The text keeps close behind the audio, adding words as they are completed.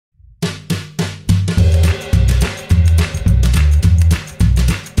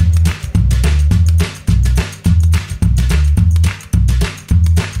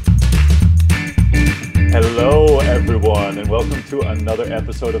another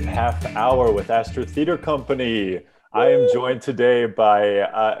episode of Half Hour with Astor Theater Company. I am joined today by,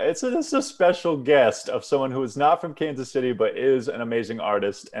 it's a special guest of someone who is not from Kansas City, but is an amazing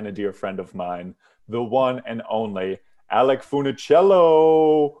artist and a dear friend of mine, the one and only Alec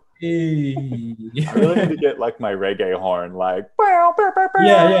Funiciello. Hey. I really need to get like my reggae horn, like.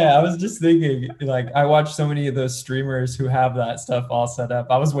 Yeah. I was just thinking, like, I watch so many of those streamers who have that stuff all set up.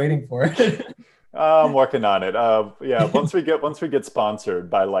 I was waiting for it. I'm working on it. Yeah, once we get sponsored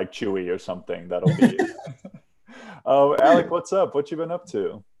by like Chewy or something, that'll be. Alec, what's up? What you been up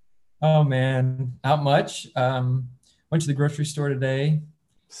to? Oh man, not much. Went to the grocery store today,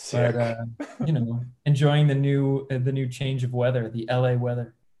 Sick. but enjoying the new change of weather, the LA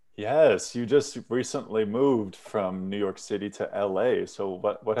weather. Yes, you just recently moved from New York City to LA. So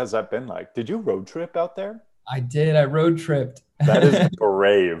what has that been like? Did you road trip out there? I did. I road tripped. That is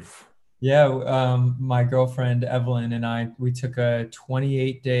brave. Yeah, my girlfriend Evelyn and we took a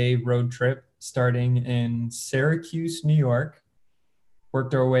 28-day road trip starting in Syracuse, New York,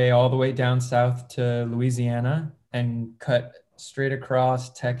 worked our way all the way down south to Louisiana and cut straight across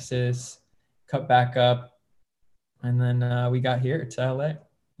Texas, cut back up, and then we got here to LA.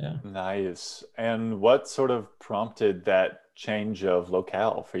 Yeah. Nice. And what sort of prompted that change of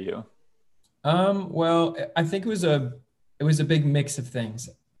locale for you? Well, I think it was a big mix of things.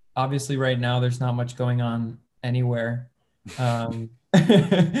 Obviously, right now there's not much going on anywhere.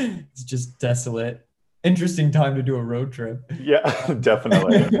 It's just desolate. Interesting time to do a road trip. Yeah,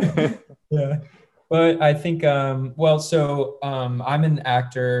 definitely. Yeah, but I think I'm an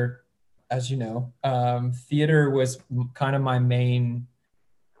actor, as you know. Theater was kind of my main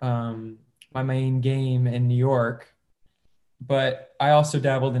game in New York, but I also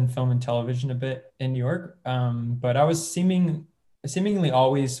dabbled in film and television a bit in New York. But I was seemingly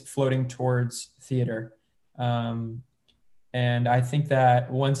always floating towards theater. And I think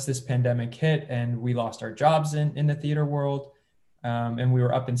that once this pandemic hit and we lost our jobs in the theater world, and we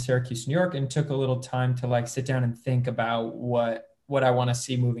were up in Syracuse, New York, and took a little time to like sit down and think about what I want to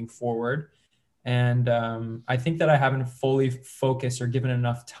see moving forward. And I think that I haven't fully focused or given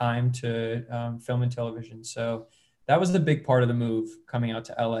enough time to film and television. So that was the big part of the move coming out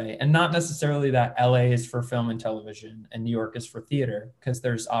to LA, and not necessarily that LA is for film and television and New York is for theater, because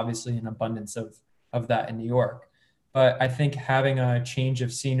there's obviously an abundance of that in New York. But I think having a change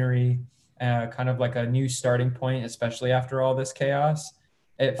of scenery, kind of like a new starting point, especially after all this chaos,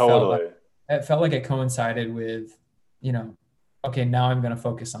 it Totally. felt like it coincided with, okay, now I'm going to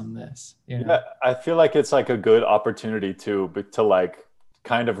focus on this. Yeah, I feel like it's like a good opportunity to like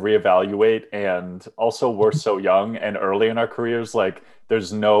kind of reevaluate, and also we're so young and early in our careers, like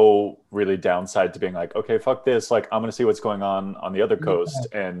there's no really downside to being like, okay, fuck this, like I'm gonna see what's going on the other coast,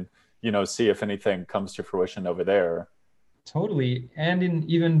 and see if anything comes to fruition over there. Totally. And in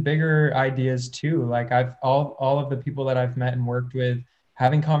even bigger ideas too. Like I've all of the people that I've met and worked with,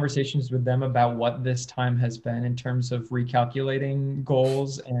 having conversations with them about what this time has been in terms of recalculating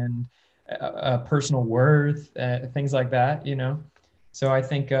goals and personal worth, things like that. So I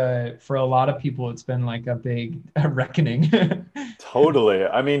think for a lot of people, it's been like a big reckoning. Totally.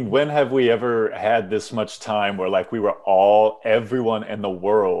 I mean, when have we ever had this much time where like we were everyone in the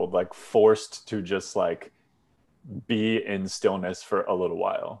world, like forced to just like be in stillness for a little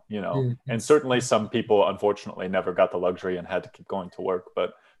while, Dude, and certainly some people unfortunately never got the luxury and had to keep going to work,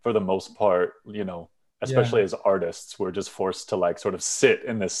 but for the most part, yeah, especially as artists, we're just forced to like sort of sit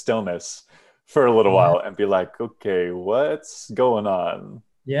in this stillness for a little yeah, while and be like, okay, what's going on?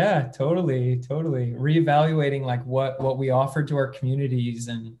 yeah, totally. Reevaluating like what we offer to our communities,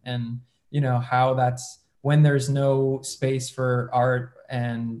 and how that's when there's no space for art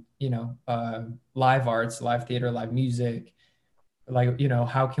and live arts, live theater, live music, like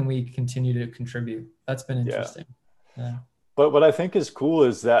how can we continue to contribute? That's been Yeah. interesting. Yeah. But what I think is cool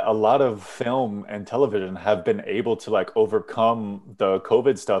is that a lot of film and television have been able to like overcome the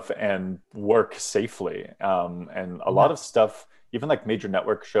COVID stuff and work safely. And a Yeah. lot of stuff, even like major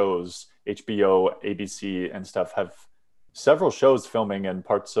network shows, HBO, ABC, and stuff, have several shows filming in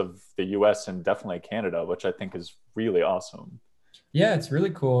parts of the US and definitely Canada, which I think is really awesome. Yeah, it's really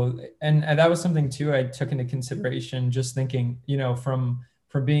cool. And that was something too I took into consideration, just thinking, from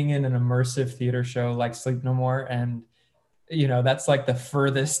being in an immersive theater show like Sleep No More, and that's like the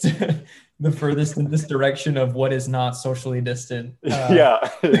furthest the furthest in this direction of what is not socially distant. Yeah,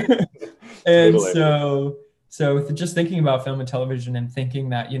 And totally. so just thinking about film and television and thinking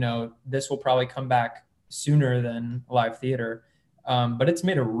that, this will probably come back sooner than live theater. But it's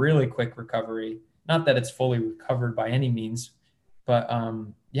made a really quick recovery. Not that it's fully recovered by any means, but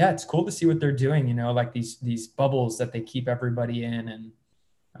yeah, it's cool to see what they're doing, you know, like these bubbles that they keep everybody in,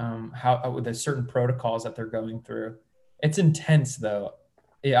 and how with the certain protocols that they're going through. It's intense though.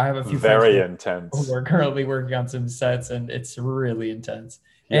 Yeah, I have a few friends Very who intense. are currently working on some sets, and it's really intense.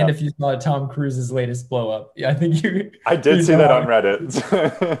 And Yeah. if you saw Tom Cruise's latest blow up, yeah, I think I did you see know that how on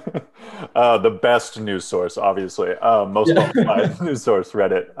Reddit. The best news source, obviously, most yeah. qualified news source,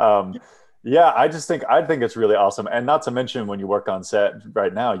 Reddit. Yeah, I think it's really awesome, and not to mention when you work on set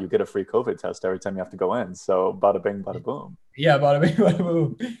right now, you get a free COVID test every time you have to go in. So bada bing, bada boom. Yeah, bada bing, bada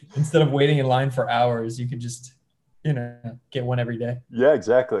boom. Instead of waiting in line for hours, you could just, you know, get one every day. Yeah,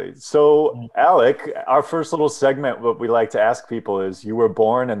 exactly. So, Alec, our first little segment, what we like to ask people is, you were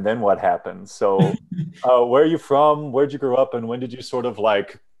born and then what happened? So, where are you from? Where'd you grow up? And when did you sort of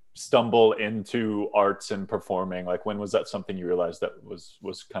like stumble into arts and performing? Like, when was that something you realized that was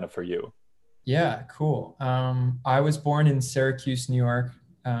kind of for you? Yeah, cool. I was born in Syracuse, New York.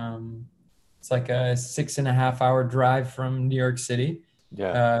 It's like a 6.5 hour drive from New York City,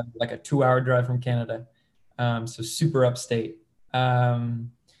 Yeah. like a 2 hour drive from Canada. So super upstate.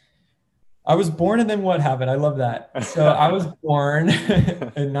 Um, I was born and then what happened? I love that. So I was born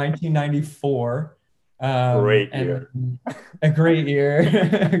in 1994, Great and year. a great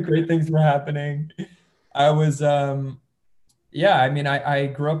year. Great things were happening. I was, yeah, I mean, I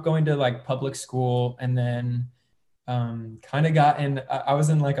grew up going to like public school, and then kind of got in, I was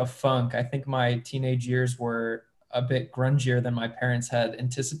in like a funk. I think my teenage years were a bit grungier than my parents had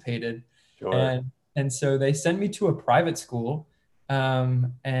anticipated. Sure. And so they sent me to a private school. Like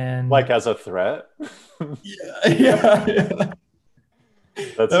And as a threat? yeah, yeah.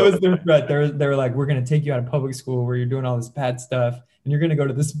 That's That so was their funny. threat. They were like, we're going to take you out of public school where you're doing all this bad stuff, and you're going to go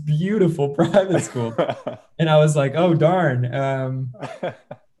to this beautiful private school. And I was like, oh, darn.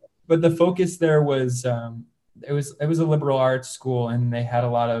 But the focus there was, it was a liberal arts school, and they had a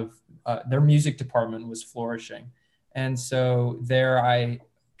lot of, their music department was flourishing. And so there I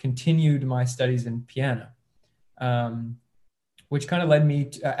continued my studies in piano. Um, which kind of led me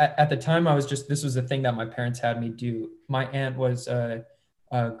to, at the time I was just, this was the thing that my parents had me do. My aunt was a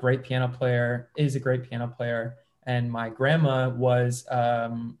great piano player, is a great piano player, and my grandma was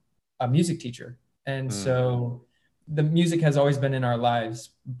a music teacher. And Mm. so the music has always been in our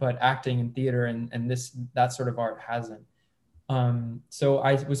lives, but acting and theater and this, that sort of art hasn't. So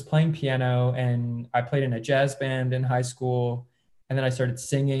I was playing piano, and I played in a jazz band in high school, and then I started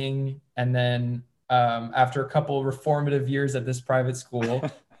singing. And then after a couple reformative years at this private school,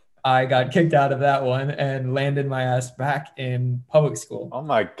 I got kicked out of that one and landed my ass back in public school. Oh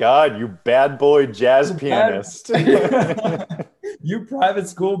my God, you bad boy jazz Bad, pianist. you private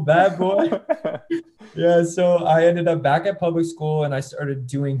school bad boy. Yeah, so I ended up back at public school, and I started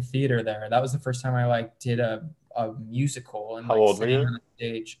doing theater there. That was the first time I like did a musical and How like old were sang you? on a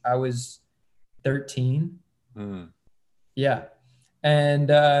stage. I was 13. Mm. Yeah. And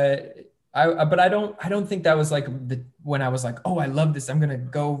but I don't think that was like the when I was like, oh, I love this. I'm gonna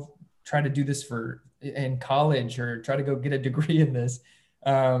go try to do this for in college, or try to go get a degree in this.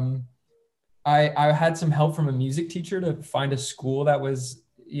 Um, I had some help from a music teacher to find a school that was,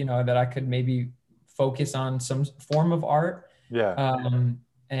 that I could maybe focus on some form of art. Yeah.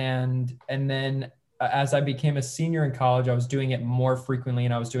 And then as I became a senior in college, I was doing it more frequently,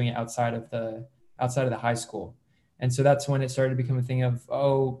 and I was doing it outside of the high school. And so that's when it started to become a thing of,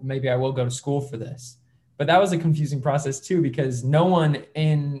 oh, maybe I will go to school for this. But that was a confusing process too, because no one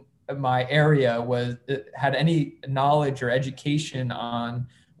in my area had any knowledge or education on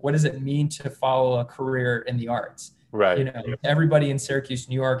what does it mean to follow a career in the arts. Right. Everybody in Syracuse,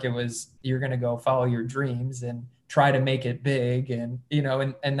 New York, it was, you're going to go follow your dreams and try to make it big. And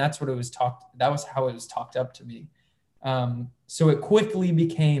that's what it was that was how it was talked up to me. So it quickly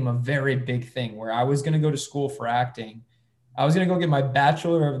became a very big thing where I was going to go to school for acting. I was going to go get my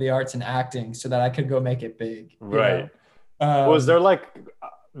Bachelor of the Arts in acting so that I could go make it big, Right. Was there Um, like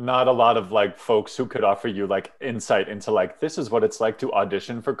not a lot of like folks who could offer you like insight into like this is what it's like to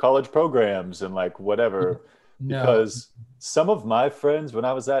audition for college programs and like whatever? no. Because some of my friends when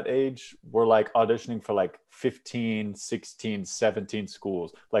I was that age were like auditioning for like 15, 16, 17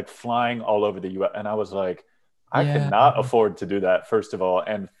 schools, like flying all over the US. And I was like, I could Yeah. not afford to do that, first of all.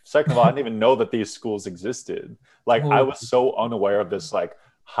 And second of all, I didn't even know that these schools existed. Like I was Totally. so unaware of this like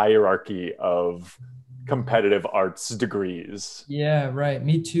hierarchy of competitive arts degrees. Yeah, right.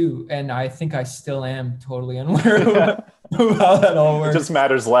 Me too. And I think I still am totally unaware of how that all It just works.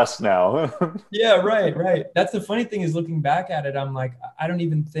 matters less now. Yeah, right, right. That's the funny thing is looking back at it, I'm like, I don't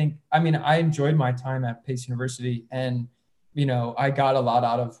even think, I mean, I enjoyed my time at Pace University, and, I got a lot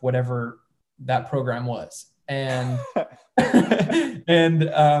out of whatever that program was. and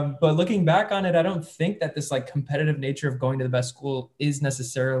but looking back on it, I don't think that this like competitive nature of going to the best school is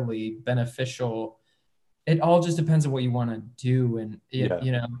necessarily beneficial. It all just depends on what you want to do, and Yeah.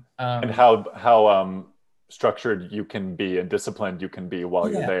 you know, And how structured you can be and disciplined you can be while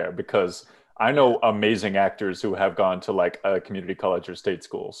you're yeah, there, because I yeah, know amazing actors who have gone to like a community college or state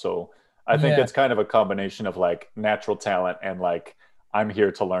school. So I think yeah, it's kind of a combination of like natural talent and like I'm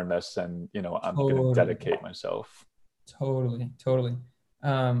here to learn this, and I'm going to totally, dedicate myself. totally.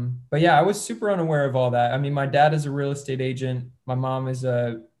 But yeah, I was super unaware of all that. I mean, my dad is a real estate agent. My mom is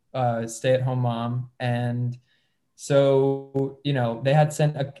a, stay-at-home mom, and so they had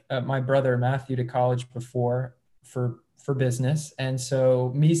sent my brother Matthew to college before for business, and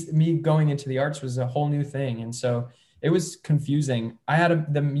so me going into the arts was a whole new thing, and so it was confusing. I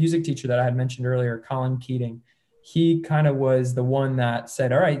had the music teacher that I had mentioned earlier, Colin Keating. He kind of was the one that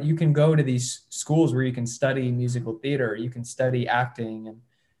said, all right, you can go to these schools where you can study musical theater, you can study acting,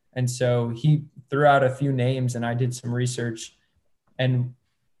 and so he threw out a few names, and I did some research, and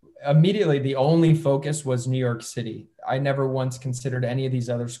immediately the only focus was New York City. I never once considered any of these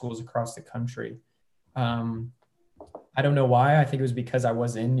other schools across the country. Um, I don't know why. I think it was because I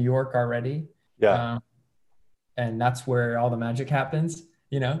was in New York already. Yeah, Um, and that's where all the magic happens,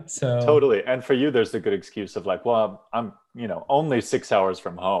 So, totally. And for you, there's the good excuse of like, well, I'm only 6 hours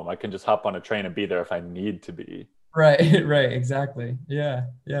from home. I can just hop on a train and be there if I need to be. right, right, exactly. Yeah,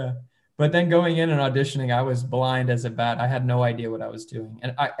 yeah. But then going in and auditioning, I was blind as a bat. I had no idea what I was doing.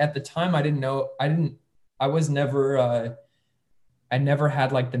 And at the time, I didn't know, I was never, I never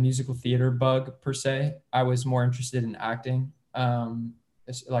had like the musical theater bug per se. I was more interested in acting,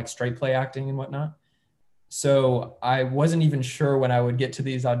 like straight play acting and whatnot. So I wasn't even sure when I would get to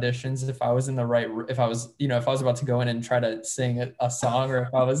these auditions if I was in the right, if I was, if I was about to go in and try to sing a song, or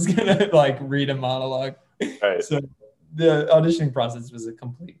if I was gonna like read a monologue. Right. So the auditioning process was a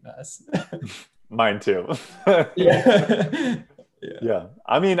complete mess. Mine too. Yeah. Yeah. Yeah.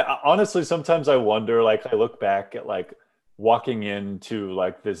 I mean, honestly, sometimes I wonder, like, I look back at like walking into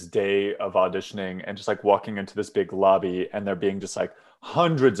like this day of auditioning and just like walking into this big lobby and there being just like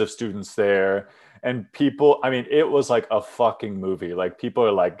hundreds of students there and people, I mean, it was like a fucking movie. Like people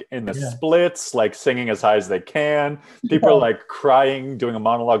are like in the Yeah. splits, like singing as high as they can. People are Yeah. like crying, doing a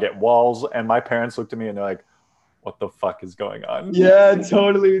monologue at walls. And my parents looked at me and they're like, what the fuck is going on? Yeah,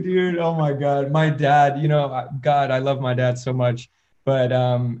 totally, dude. Oh my God. My dad, God, I love my dad so much. But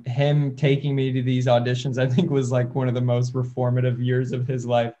him taking me to these auditions, I think was like one of the most reformative years of his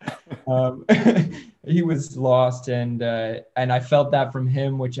life. Um, he was lost, and I felt that from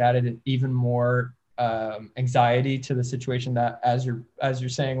him, which added even more anxiety to the situation that, as you're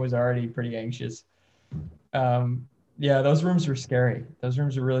saying, was already pretty anxious. Yeah, those rooms were scary. Those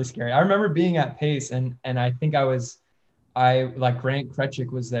rooms were really scary. I remember being at Pace, and I think I like Grant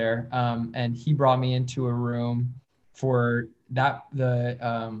Kretschik was there, and he brought me into a room for the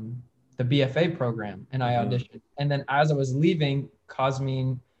BFA program, and I Mhm. auditioned. And then as I was leaving,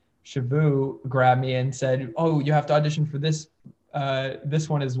 Cosmin Shabu grabbed me and said, "Oh, you have to audition for this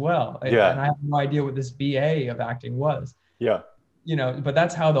one as well." And Yeah. I had no idea what this BA of acting was, Yeah. but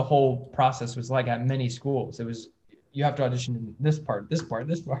that's how the whole process was like at many schools. It was, you have to audition in this part, this part,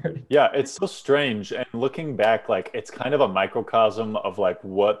 this part. Yeah, it's so strange. And looking back, like it's kind of a microcosm of like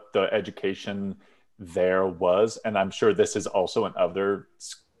what the education there was. And I'm sure this is also in other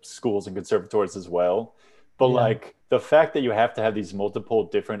schools and conservatories as well. But Yeah. like the fact that you have to have these multiple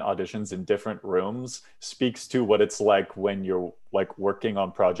different auditions in different rooms speaks to what it's like when you're like working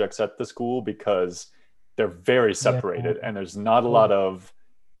on projects at the school, because they're very Yeah. separated and Totally.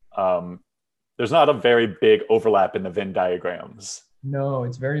 um, there's not a very big overlap in the Venn diagrams. No,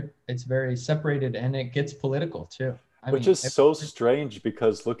 it's very separated, and it gets political too. I Which mean, is so strange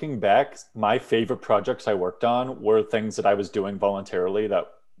because looking back, my favorite projects I worked on were things that I was doing voluntarily that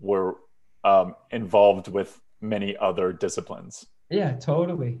were involved with many other disciplines, yeah,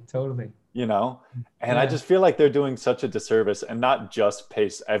 totally, totally. you know? And I Yeah, just feel like they're doing such a disservice, and not just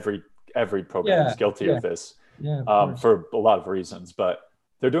Pace, every program is yeah, guilty yeah, of this yeah, of course. for a lot of reasons, but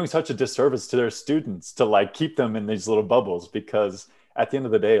they're doing such a disservice to their students to like keep them in these little bubbles, because at the end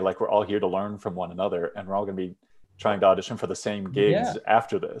of the day, like we're all here to learn from one another and we're all going to be trying to audition for the same Yeah. gigs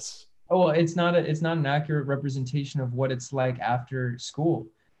after this. Oh, well, it's not an accurate representation of what it's like after school,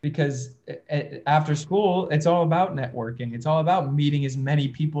 because after school, it's all about networking. It's all about meeting as many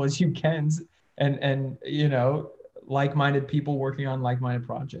people as you can, and like-minded people working on like-minded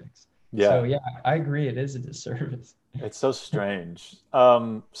projects. So Yeah, yeah, I agree. It is a disservice. it's so strange.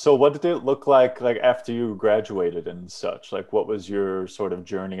 So what did it look like after you graduated and such? Like what was your sort of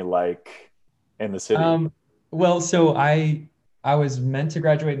journey like in the city? Well, so I was meant to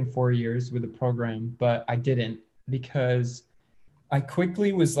graduate in 4 years with a program, but I didn't because I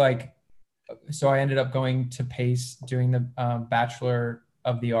quickly was like, so I ended up going to PACE, doing the Bachelor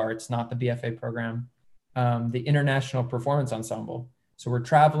of the Arts, not the BFA program, the International Performance Ensemble. So we're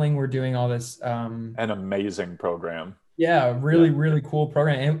traveling, we're doing all this. An amazing program. Yeah, Yeah. really cool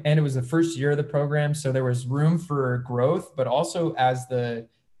program. And it was the first year of the program. So there was room for growth, but also as the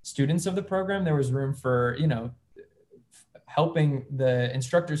students of the program, there was room for, helping the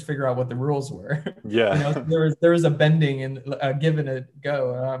instructors figure out what the rules were. Yeah. There was a bending and give and a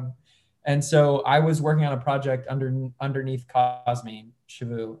go. And so I was working on a project underneath Cosme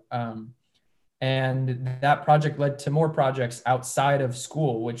Shavu. And that project led to more projects outside of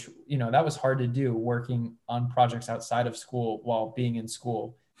school, which, that was hard to do, working on projects outside of school while being in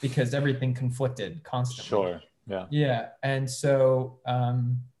school, because everything conflicted constantly. Sure. Yeah. Yeah. And so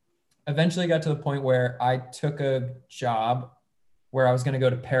eventually got to the point where I took a job where I was going to go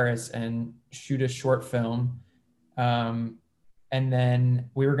to Paris and shoot a short film. And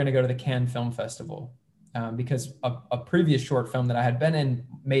then we were going to go to the Cannes Film Festival. Because a previous short film that I had been in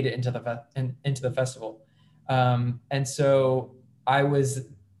made it into the festival. And so I was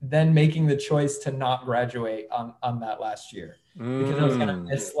then making the choice to not graduate on that last year, because I was going to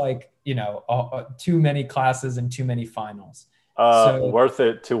miss too many classes and too many finals. So worth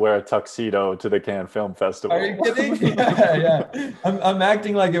it to wear a tuxedo to the Cannes Film Festival. Are you kidding? Yeah. I'm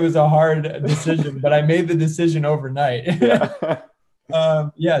acting like it was a hard decision, but I made the decision overnight.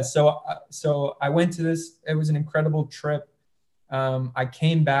 Yeah. So I went to this. It was an incredible trip. I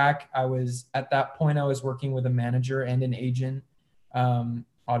came back. At that point, I was working with a manager and an agent,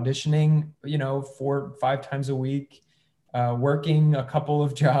 auditioning, 4-5 times a week, working a couple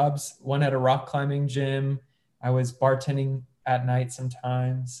of jobs, one at a rock climbing gym. I was bartending at night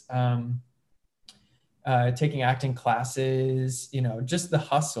sometimes, taking acting classes, just the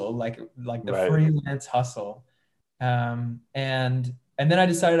hustle, like the Right. freelance hustle. And then I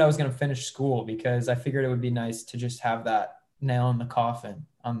decided I was going to finish school, because I figured it would be nice to just have that nail in the coffin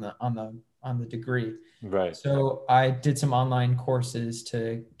on the degree. Right. So I did some online courses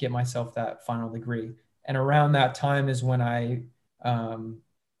to get myself that final degree. And around that time is when I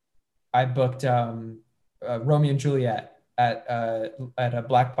booked Romeo and Juliet at a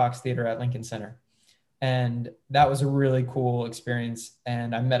black box theater at Lincoln Center. And that was a really cool experience.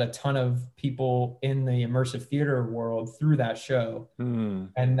 And I met a ton of people in the immersive theater world through that show.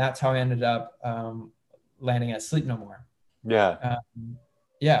 And that's how I ended up landing at Sleep No More. Yeah.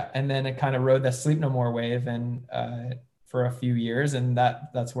 Yeah. And then it kind of rode that Sleep No More wave and for a few years. And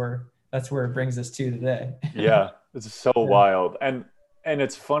that's where it brings us to today. Yeah. It's so wild. And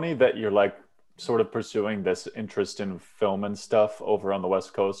it's funny that you're like sort of pursuing this interest in film and stuff over on the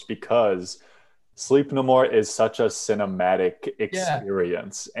West Coast, because Sleep No More is such a cinematic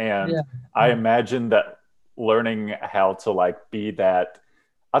experience. And I imagine that learning how to like be that,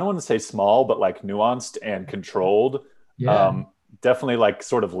 I don't want to say small, but like nuanced and controlled, definitely like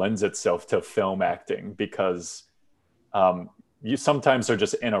sort of lends itself to film acting, because you sometimes are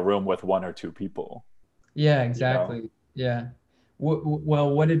just in a room with 1 or 2 people. Yeah, exactly. Yeah.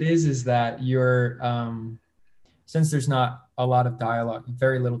 Well, what it is that you're, since there's not a lot of dialogue,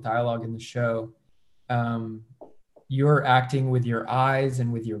 very little dialogue in the show, you're acting with your eyes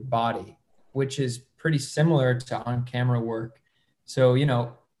and with your body, which is pretty similar to on-camera work. So,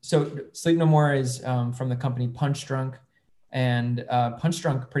 so Sleep No More is from the company PUNCHDRUNK, and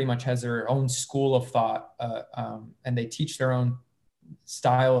PUNCHDRUNK pretty much has their own school of thought, and they teach their own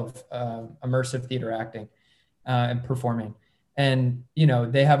style of immersive theater acting and performing. And,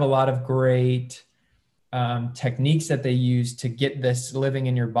 they have a lot of great techniques that they use to get this living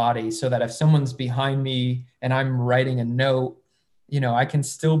in your body, so that if someone's behind me and I'm writing a note, I can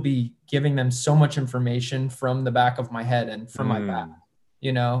still be giving them so much information from the back of my head and from my back,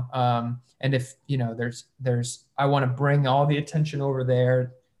 and if, there's, I want to bring all the attention over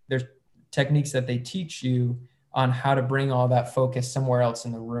there. There's techniques that they teach you on how to bring all that focus somewhere else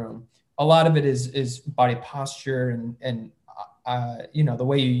in the room. A lot of it is body posture and the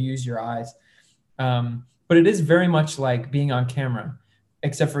way you use your eyes. But it is very much like being on camera,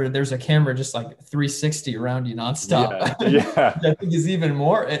 except for there's a camera just like 360 around you nonstop. Yeah. I think is even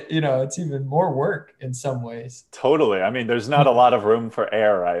more, it's even more work in some ways. Totally. I mean, there's not a lot of room for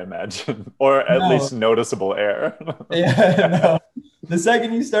air, I imagine, or at least noticeable air. No. The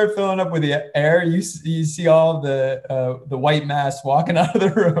second you start filling up with the air, you see all the white mass walking out of the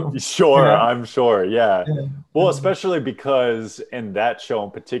room. Sure, I'm sure. Yeah. Well, especially because in that show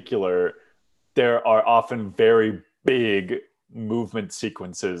in particular, there are often very big movement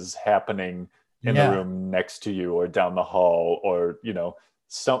sequences happening in the Yeah, room next to you or down the hall, or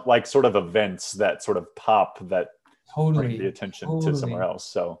some like sort of events that sort of pop that bring the totally, attention to somewhere totally. else.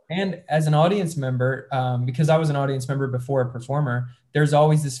 So And as an audience member, because I was an audience member before a performer, there's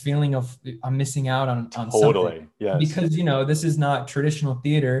always this feeling of I'm missing out on something. totally, yes. Because, this is not traditional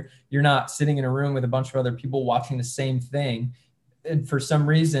theater. You're not sitting in a room with a bunch of other people watching the same thing. And for some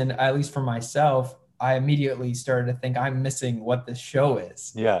reason, at least for myself, I immediately started to think I'm missing what this show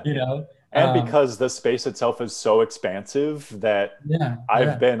is, Yeah. you know? And because the space itself is so expansive that Yeah, I've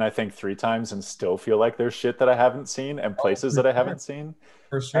yeah. been, I think, 3 times and still feel like there's shit that I haven't seen and Oh, places for that I sure. haven't seen.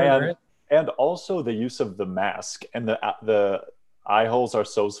 For sure, And there is. and also the use of the mask, and the eye holes are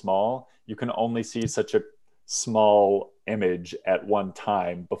so small, you can only see such a small image at one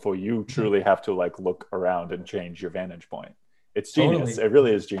time before you Yeah, truly have to like look around and change your vantage point. It's genius. totally. It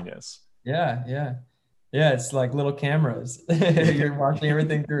really is genius. Yeah, yeah. Yeah, it's like little cameras. You're watching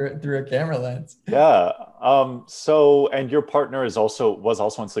everything through a camera lens. Yeah. So, and your partner was also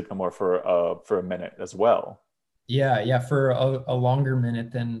in Sleep No More for a minute as well. Yeah, yeah, for a longer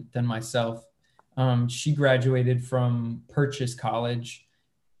minute than myself. She graduated from Purchase College.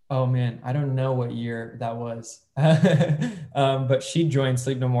 Oh man, I don't know what year that was. But she joined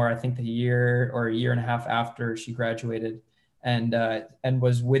Sleep No More, I think the year or a year and a half after she graduated, and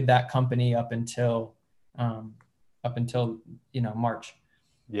was with that company um, up until March.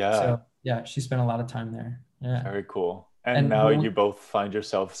 Yeah. So yeah, she spent a lot of time there. Yeah, Very cool. And and now but you both find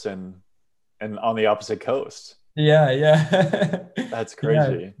yourselves in on the opposite coast. yeah, yeah, That's yeah,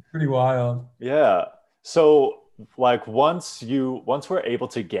 crazy. pretty wild. Yeah. So like once we're able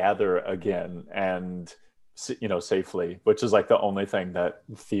to gather again and safely, which is like the only thing that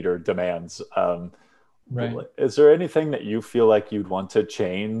theater demands, Right. is there anything that you feel like you'd want to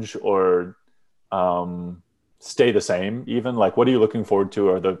change or um stay the same even? Like what are you looking forward to,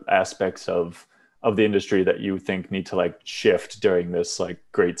 or the aspects of the industry that you think need to like shift during this like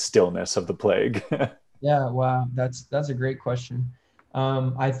great stillness of the plague? Yeah, wow, that's a great question.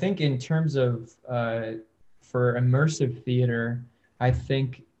 I think in terms of for immersive theater, I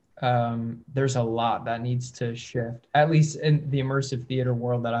think there's a lot that needs to shift, at least in the immersive theater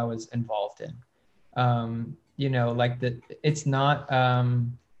world that I was involved in. Like it's not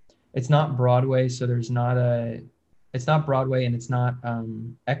Broadway, so it's not Broadway and it's not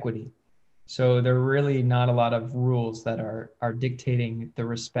equity. So there are really not a lot of rules that are dictating the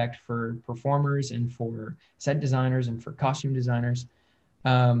respect for performers and for set designers and for costume designers.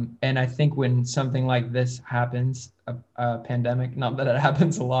 And I think when something like this happens, a pandemic, not that it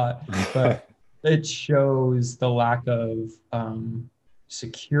happens a lot, but it shows the lack of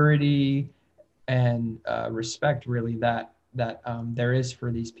security and respect, really, that there is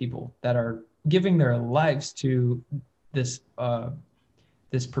for these people that are giving their lives to this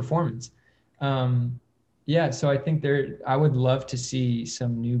this performance. Um, yeah, so I think I would love to see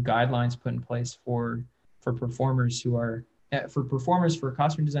some new guidelines put in place for performers who are for performers, for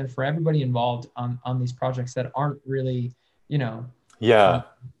costume design, for everybody involved on these projects that aren't really, you know, uh, Yeah.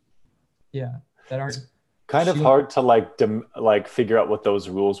 yeah, that It's aren't kind of shield. hard to like figure out what those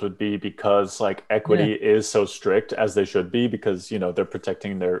rules would be, because like Yeah, equity is so strict, as they should be, because they're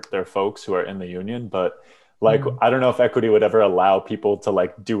protecting their folks who are in the union. But like yeah, I don't know if equity would ever allow people to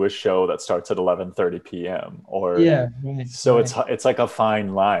like do a show that starts at 11:30 p.m. or yeah, right, so right. it's like a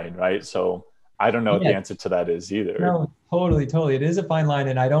fine line, right? So I don't know what the Yeah, answer to that is either. no, totally, totally. It is a fine line,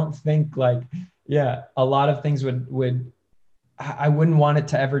 and I don't think like, yeah, a lot of things would I wouldn't want it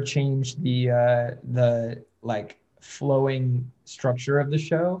to ever change the like flowing structure of the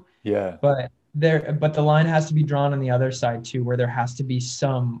show, Yeah. but the line has to be drawn on the other side too, where there has to be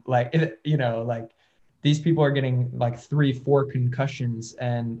some like like these people are getting like 3 4 concussions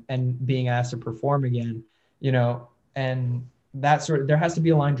and being asked to perform again, you know, and that sort of there has to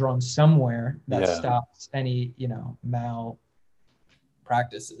be a line drawn somewhere that Yeah. stops any mal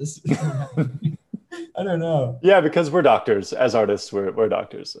practices. I don't know. Yeah, because we're doctors. As artists, we're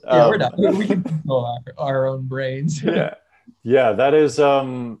doctors. Yeah, we're not. We can control our own brains. Yeah. Yeah, that is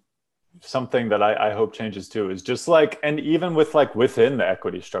something that I hope changes too, is just like, and even with like within the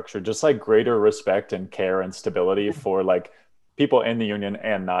equity structure, just like greater respect and care and stability for like people in the union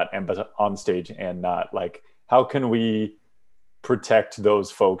and not, and but on stage and not. Like, how can we protect those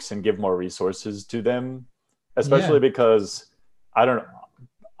folks and give more resources to them? Yeah, Especially because I don't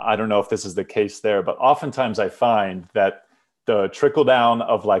I don't know if this is the case there, but oftentimes I find that the trickle down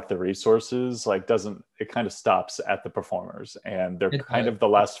of like the resources like doesn't, it kind of stops at the performers, and they're it kind does. of the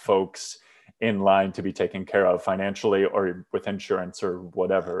last folks in line to be taken care of financially or with insurance or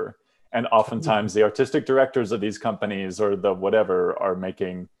whatever. And Totally. oftentimes the artistic directors of these companies or the whatever are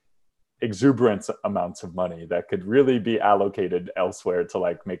making exuberant amounts of money that could really be allocated elsewhere to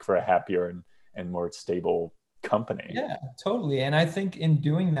like make for a happier and more stable company. Yeah, totally. And I think in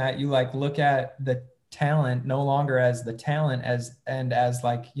doing that, you like look at the talent no longer as the talent as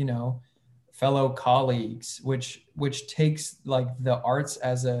like, you know, fellow colleagues, which takes like the arts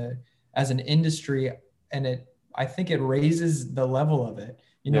as an industry, and I think it raises the level of it.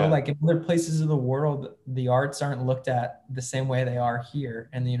 You know, Yeah. like in other places of the world, the arts aren't looked at the same way they are here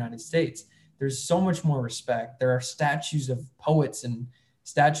in the United States. There's so much more respect. There are statues of poets and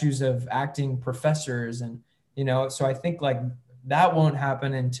statues of acting professors, and you know, so I think like that won't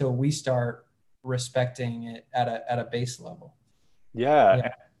happen until we start respecting it at a base level. Yeah.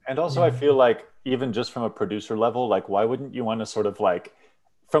 Yeah. And also, I Yeah. feel like even just from a producer level, like, why wouldn't you want to sort of like,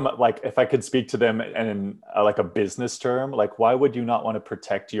 from like, if I could speak to them in like a business term, like, why would you not want to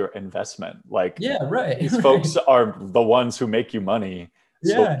protect your investment? Like, Yeah, right. these Right. folks are the ones who make you money.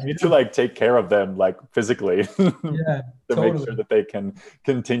 So Yeah, you need to yeah. like take care of them like physically Yeah, to make sure totally. that they can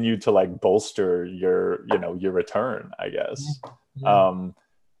continue to like bolster your, you know, your return, I Yeah. guess. Yeah. Um,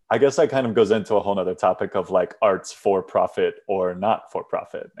 I guess that kind of goes into a whole nother topic of like arts for profit or not for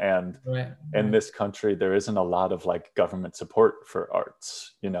profit. And Right. in Right. this country, there isn't a lot of like government support for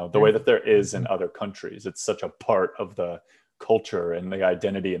arts, you know, the way There's that there is in other countries. It's such a part of the culture and the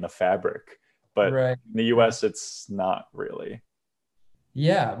identity and the fabric. But right. in the Right. US, it's not really.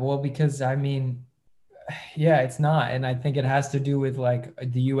 Yeah, well, because I mean, yeah, it's not. And I think it has to do with like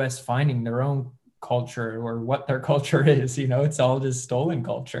the US finding their own culture or what their culture is, you know, it's all just stolen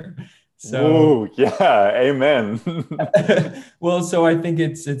culture. So Woo, yeah, amen. well, so I think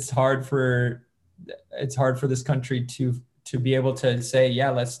it's hard for this country to be able to say, yeah,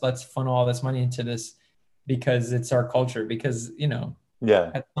 let's funnel all this money into this because it's our culture. Because you know,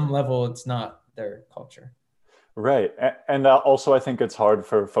 Yeah. at some level, it's not their culture. Right. And also, I think it's hard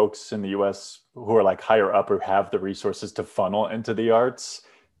for folks in the US who are like higher up or have the resources to funnel into the arts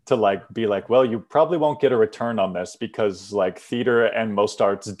to like be like, well, you probably won't get a return on this because like theater and most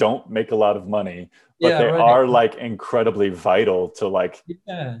arts don't make a lot of money, but Yeah, they right. are like incredibly vital to like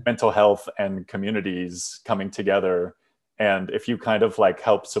Yeah, mental health and communities coming together. And if you kind of like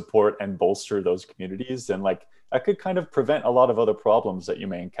help support and bolster those communities, then like that could kind of prevent a lot of other problems that you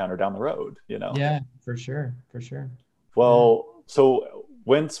may encounter down the road, you know? yeah, for sure, for sure. Yeah. Well, so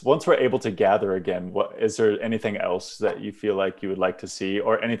once we're able to gather again, what is there anything else that you feel like you would like to see,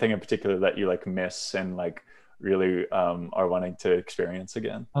 or anything in particular that you like miss and like really are wanting to experience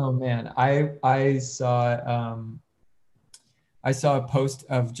again? Oh man, I saw a post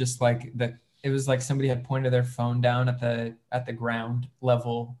of just like it was like somebody had pointed their phone down at the ground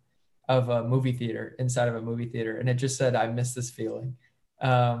level of a movie theater, inside of a movie theater, and it just said, I miss this feeling.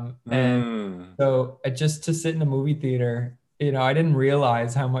 And Mm, so just to sit in a movie theater, you know, I didn't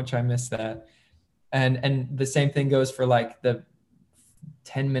realize how much I missed that. And the same thing goes for like the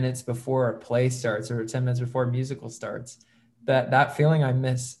 10 minutes before a play starts or 10 minutes before a musical starts. That feeling I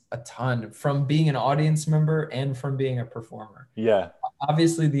miss a ton from being an audience member and from being a performer. yeah,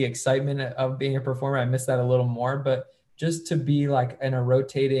 Obviously the excitement of being a performer, I miss that a little more, but just to be like in a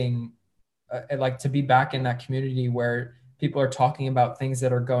rotating like to be back in that community where people are talking about things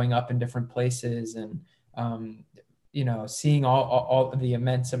that are going up in different places, and um, you know, seeing all the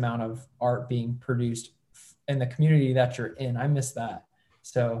immense amount of art being produced in the community that you're in, I miss that.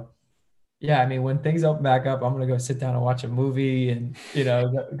 So yeah, I mean, when things open back up, I'm gonna go sit down and watch a movie, and you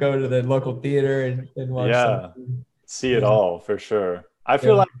know, go to the local theater and watch yeah. something. See it Yeah, all for sure. I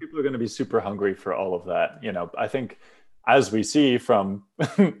feel yeah, like people are going to be super hungry for all of that. You know, I think as we see from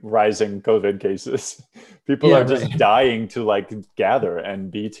rising COVID cases, people yeah, are right. just dying to like gather and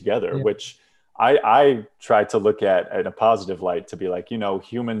be together, Yeah, which I try to look at in a positive light to be like, you know,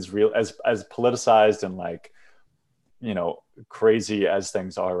 humans real as politicized and like, you know, crazy as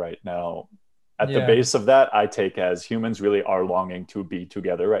things are right now. At the yeah, base of that, I take as humans really are longing to be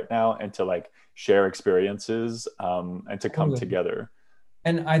together right now and to like share experiences and to come totally. together.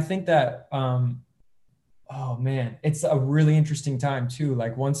 And I think that oh man, it's a really interesting time too.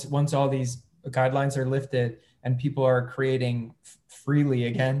 Like once all these guidelines are lifted and people are creating freely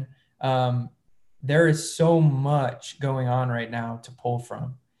again, um, there is so much going on right now to pull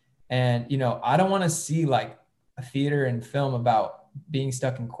from. And you know, I don't want to see like a theater and film about being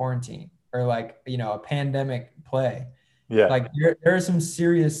stuck in quarantine, or like, you know, a pandemic play. Yeah. Like there are some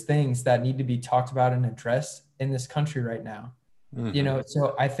serious things that need to be talked about and addressed in this country right now. You Hmm. know,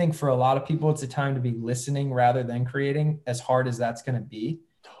 so I think for a lot of people, it's a time to be listening rather than creating, as hard as that's going to be.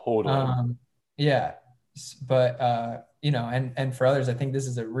 Totally. um yeah, but you know, and for others, I think this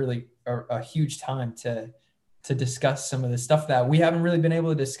is a really a huge time to discuss some of the stuff that we haven't really been able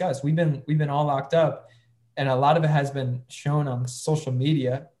to discuss. We've been all locked up, and a lot of it has been shown on social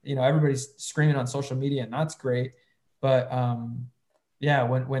media. You know, everybody's screaming on social media, and that's great. But yeah,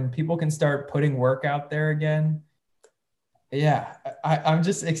 when people can start putting work out there again, yeah, I'm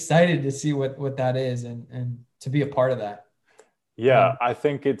just excited to see what that is, and to be a part of that. Yeah, I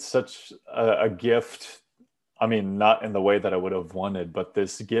think it's such a gift. I mean, not in the way that I would have wanted, but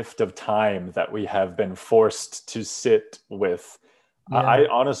this gift of time that we have been forced to sit with. Yeah. I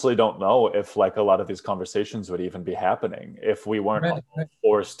honestly don't know if like a lot of these conversations would even be happening if we weren't Right.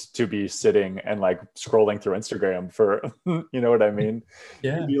 forced to be sitting and like scrolling through Instagram for, you know what I mean?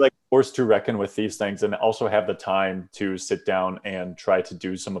 Yeah. You'd be like forced to reckon with these things and also have the time to sit down and try to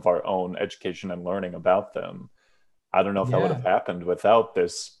do some of our own education and learning about them. I don't know if that would Yeah. have happened without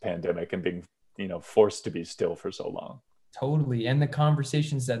this pandemic and being, forced to be still for so long. Totally. And the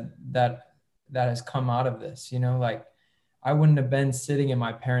conversations that has come out of this, like I wouldn't have been sitting in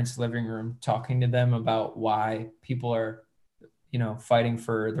my parents' living room talking to them about why people are, fighting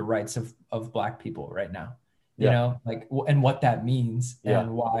for the rights of Black people right now, like, and what that means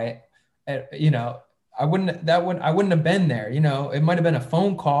and why, I wouldn't have been there, it might've been a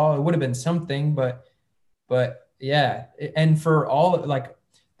phone call. It would have been something, but yeah. And for all like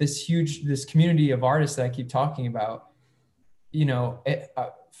this community of artists that I keep talking about,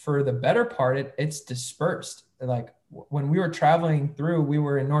 for the better part, it's dispersed. Like when we were traveling through, we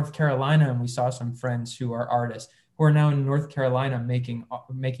were in North Carolina and we saw some friends who are artists who are now in North Carolina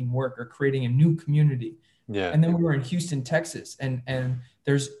making work or creating a new community. Yeah. And then we were in Houston, Texas, and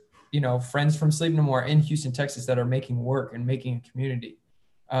there's, friends from Sleep No More in Houston, Texas that are making work and making a community.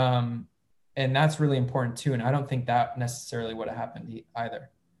 And that's really important too. And I don't think that necessarily would have happened either.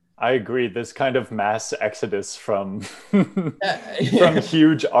 I agree. This kind of mass exodus from from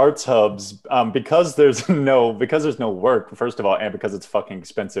huge arts hubs, because there's no work, first of all, and because it's fucking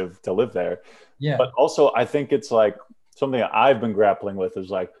expensive to live there. Yeah. But also, I think it's like something I've been grappling with is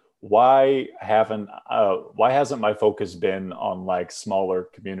like, why hasn't my focus been on like smaller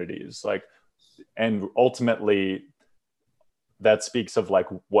communities? Like, and ultimately, that speaks of like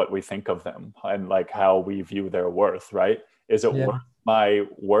what we think of them and like how we view their worth, right? Is it worth my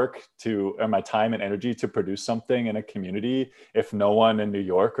work or my time and energy to produce something in a community if no one in New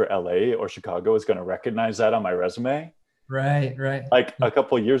York or LA or Chicago is going to recognize that on my resume? Right. Like a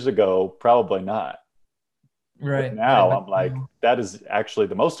couple of years ago, probably not. Right. But now I'm like, that is actually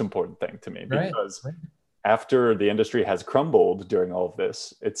the most important thing to me, because after the industry has crumbled during all of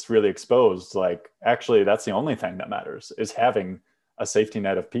this, it's really exposed. Like, actually, that's the only thing that matters, is having a safety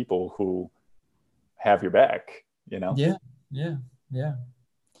net of people who have your back, Yeah.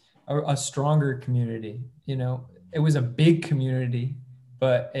 A stronger community, it was a big community,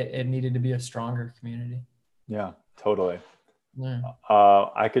 but it needed to be a stronger community. Yeah, totally. Yeah.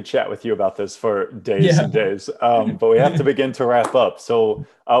 I could chat with you about this for days and days, but we have to begin to wrap up. So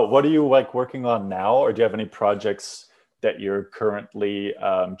what are you like working on now, or do you have any projects that you're currently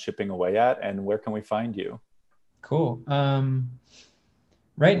chipping away at, and where can we find you? Cool.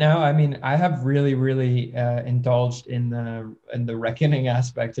 Right now, I mean, I have really, really indulged in the reckoning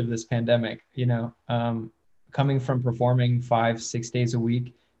aspect of this pandemic, coming from performing 5-6 days a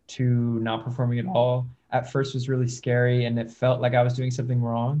week to not performing at all. At first was really scary and it felt like I was doing something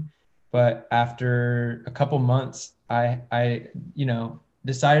wrong. But after a couple months, I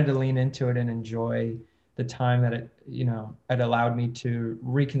decided to lean into it and enjoy the time that it allowed me to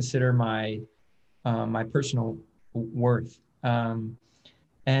reconsider my personal worth.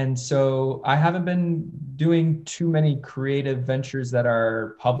 And so I haven't been doing too many creative ventures that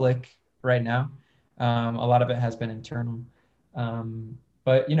are public right now. A lot of it has been internal.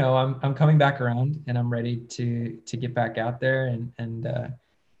 But I'm coming back around and I'm ready to get back out there and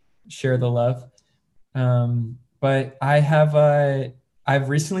share the love. But I've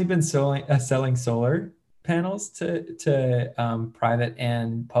recently been selling solar panels to private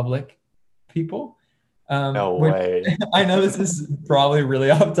and public people. No way. I know this is probably really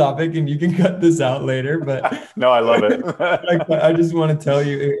off topic and you can cut this out later, but no, I love it. I just want to tell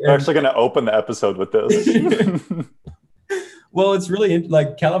you. We're actually going to open the episode with this. Well, it's really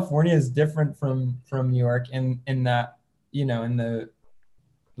like California is different from New York in that, in the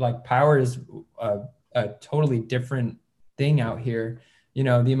like power is a totally different thing out here. The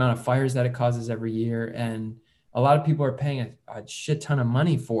amount of fires that it causes every year, and a lot of people are paying a shit ton of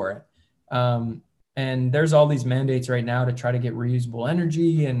money for it. And there's all these mandates right now to try to get reusable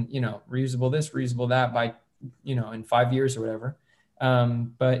energy and, reusable this, reusable that by, in 5 years or whatever.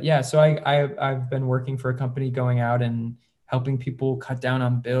 But yeah, so I've been working for a company going out and helping people cut down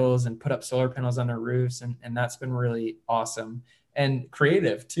on bills and put up solar panels on their roofs. And that's been really awesome and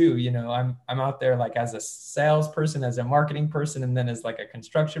creative too. You know, I'm out there like as a salesperson, as a marketing person, and then as like a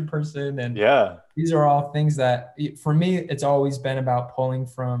construction person. And Yeah. these are all things that for me, it's always been about pulling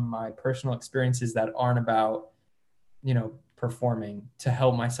from my personal experiences that aren't about, you know, performing to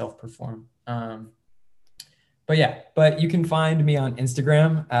help myself perform. But you can find me on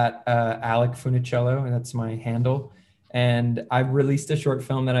Instagram at Alec Funiciello, and that's my handle. And I've released a short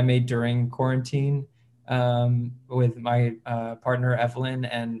film that I made during quarantine with my partner Evelyn,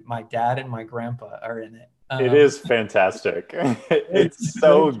 and my dad and my grandpa are in it. It is fantastic. It's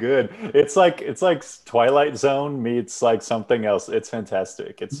so good. It's like Twilight Zone meets like something else. It's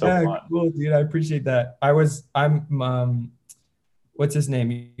fantastic. It's so fun. Cool, dude. I appreciate that. I'm what's his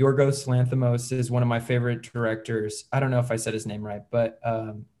name? Yorgos Lanthimos is one of my favorite directors. I don't know if I said his name right, but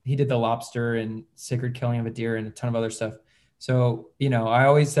he did The Lobster and Sacred Killing of a Deer and a ton of other stuff. So, you know, I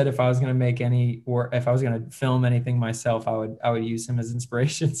always said if I was going to make any, or if I was going to film anything myself, I would use him as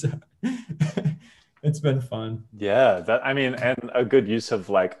inspiration. So it's been fun. Yeah, I mean, and a good use of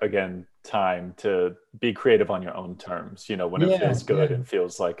like, again, time to be creative on your own terms, you know, when it feels good and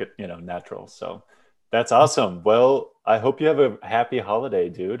feels like it, you know, natural. So that's awesome. Well, I hope you have a happy holiday,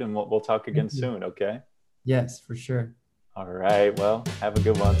 dude, and we'll talk again soon, okay? Yes, for sure. All right. Well, have a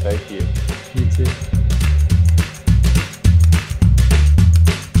good one. Thank you. You too.